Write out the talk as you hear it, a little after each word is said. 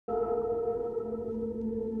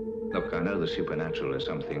Look, I know the supernatural is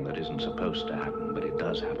something that isn't supposed to happen, but it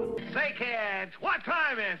does happen. Say, kids, what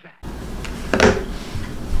time is it?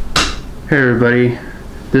 Hey everybody,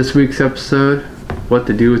 this week's episode, what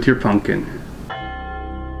to do with your pumpkin.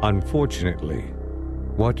 Unfortunately,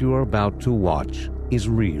 what you are about to watch is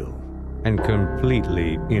real and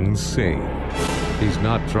completely insane. He's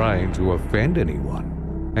not trying to offend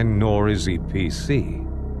anyone, and nor is he PC.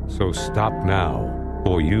 So stop now,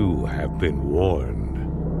 or you have been warned.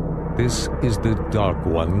 This is the Dark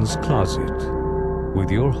One's Closet, with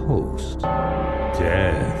your host,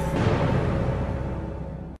 Death.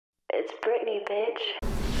 It's Brittany,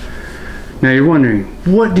 bitch. Now you're wondering,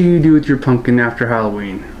 what do you do with your pumpkin after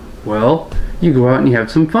Halloween? Well, you go out and you have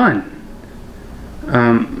some fun.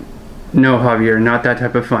 No, Javier, not that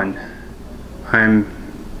type of fun. I'm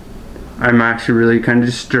actually really kind of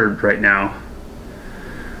disturbed right now.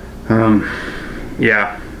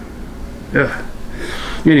 Yeah. Ugh.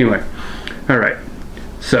 Anyway, alright.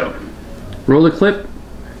 So, roll the clip,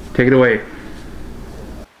 take it away.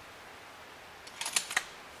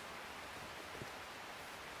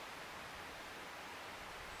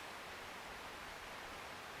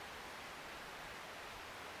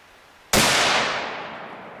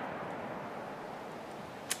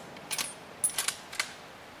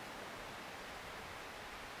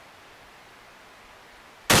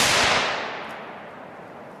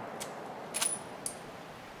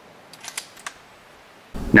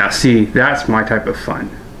 Now see, that's my type of fun.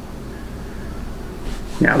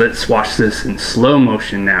 Now let's watch this in slow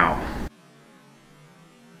motion now.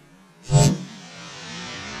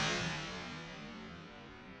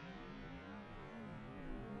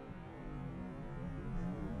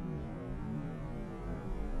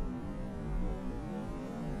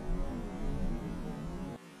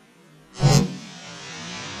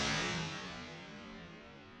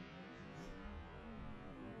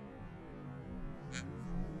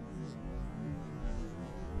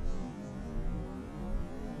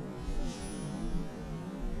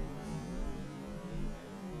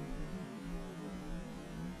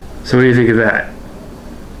 So what do you think of that?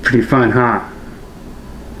 Pretty fun, huh?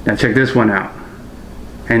 Now check this one out.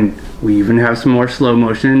 And we even have some more slow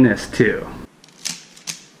motion in this too.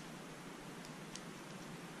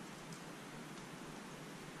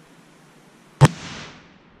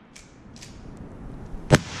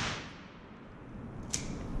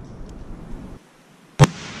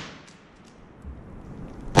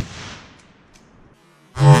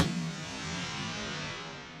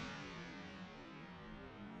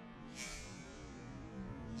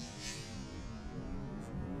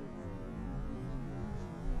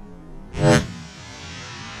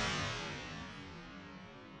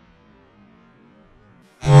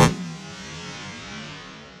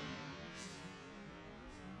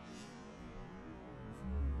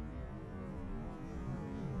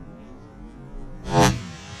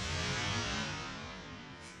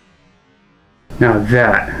 Now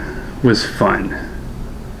that was fun.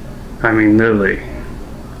 I mean, literally,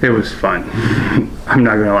 it was fun. I'm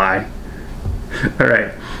not gonna lie.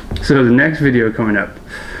 Alright, so the next video coming up,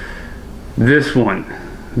 this one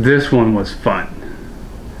was fun.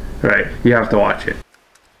 Alright, you have to watch it.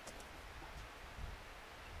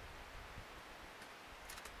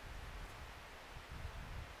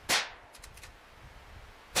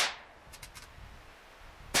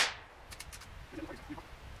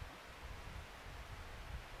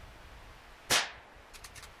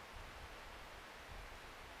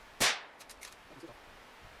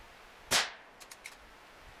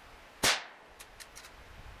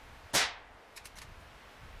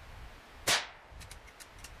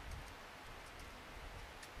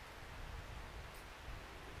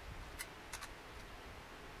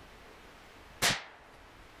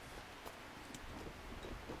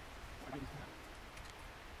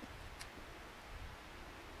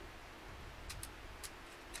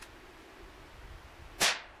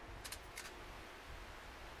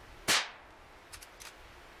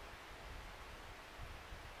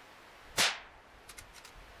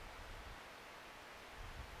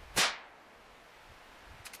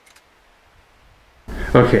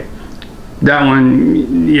 Okay, that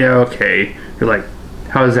one, yeah, okay. You're like,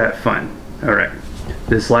 how is that fun? Alright,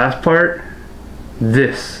 this last part,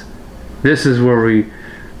 this is where we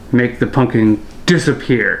make the pumpkin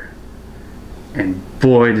disappear. And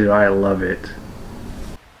boy did I love it.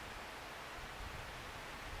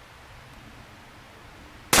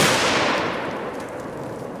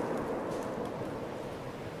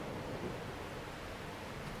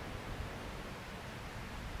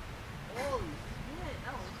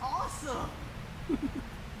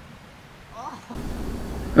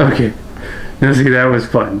 Okay, Now see, that was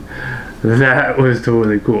fun. That was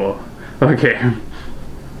totally cool. Okay.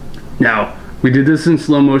 Now, we did this in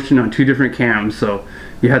slow motion on 2 different cams, so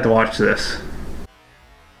you have to watch this.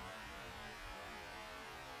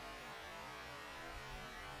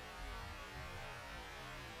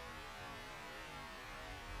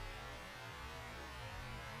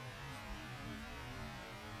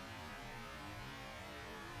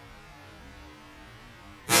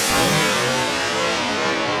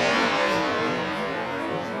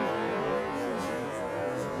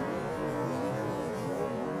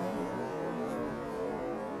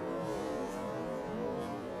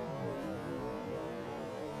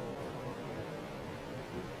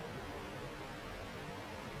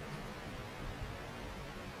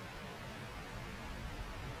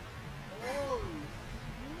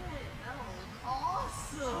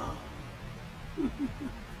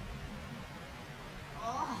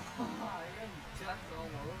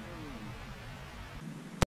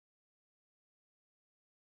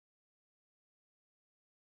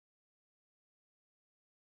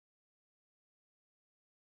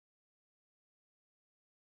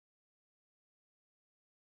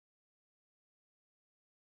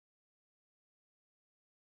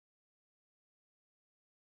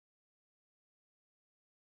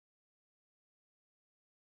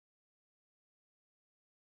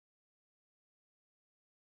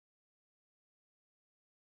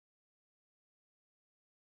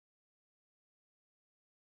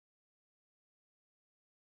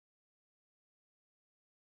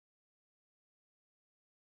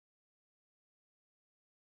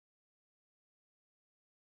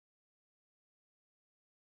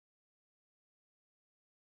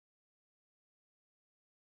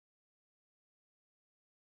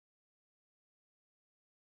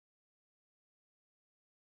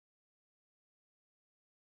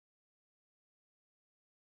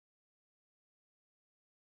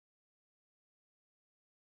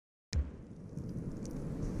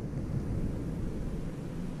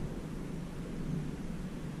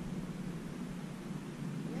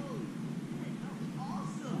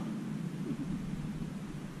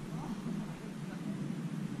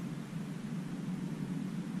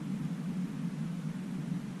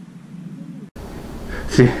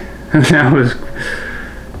 See, that was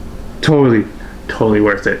totally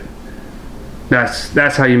worth it.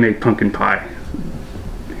 That's how you make pumpkin pie.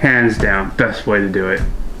 Hands down, best way to do it.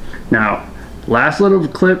 Now, last little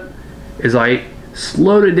clip is I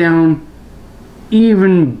slowed it down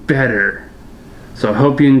even better. So I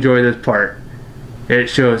hope you enjoy this part. It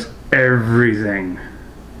shows everything.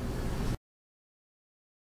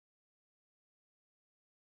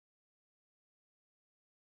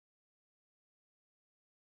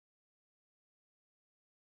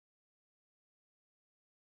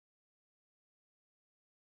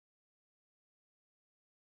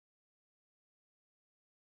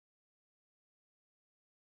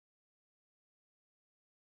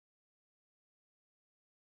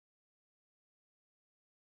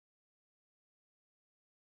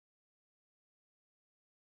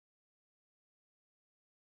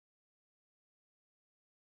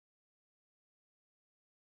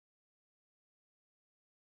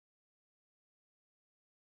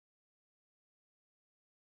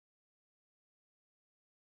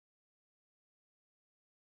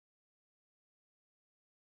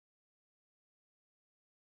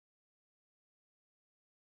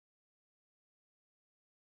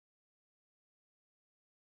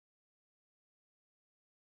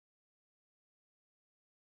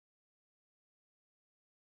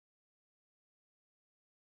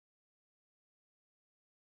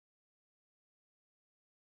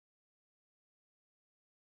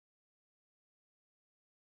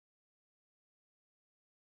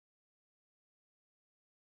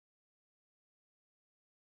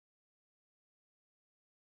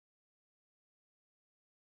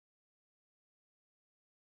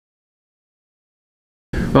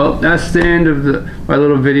 Well, that's the end of my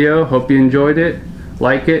little video. Hope you enjoyed it.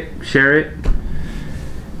 Like it, share it.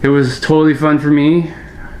 It was totally fun for me.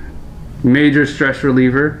 Major stress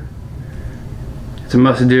reliever. It's a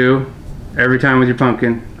must do every time with your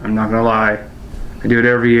pumpkin. I'm not gonna lie. I do it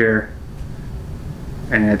every year.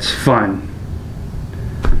 And it's fun.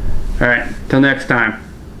 Alright, till next time.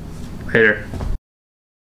 Later.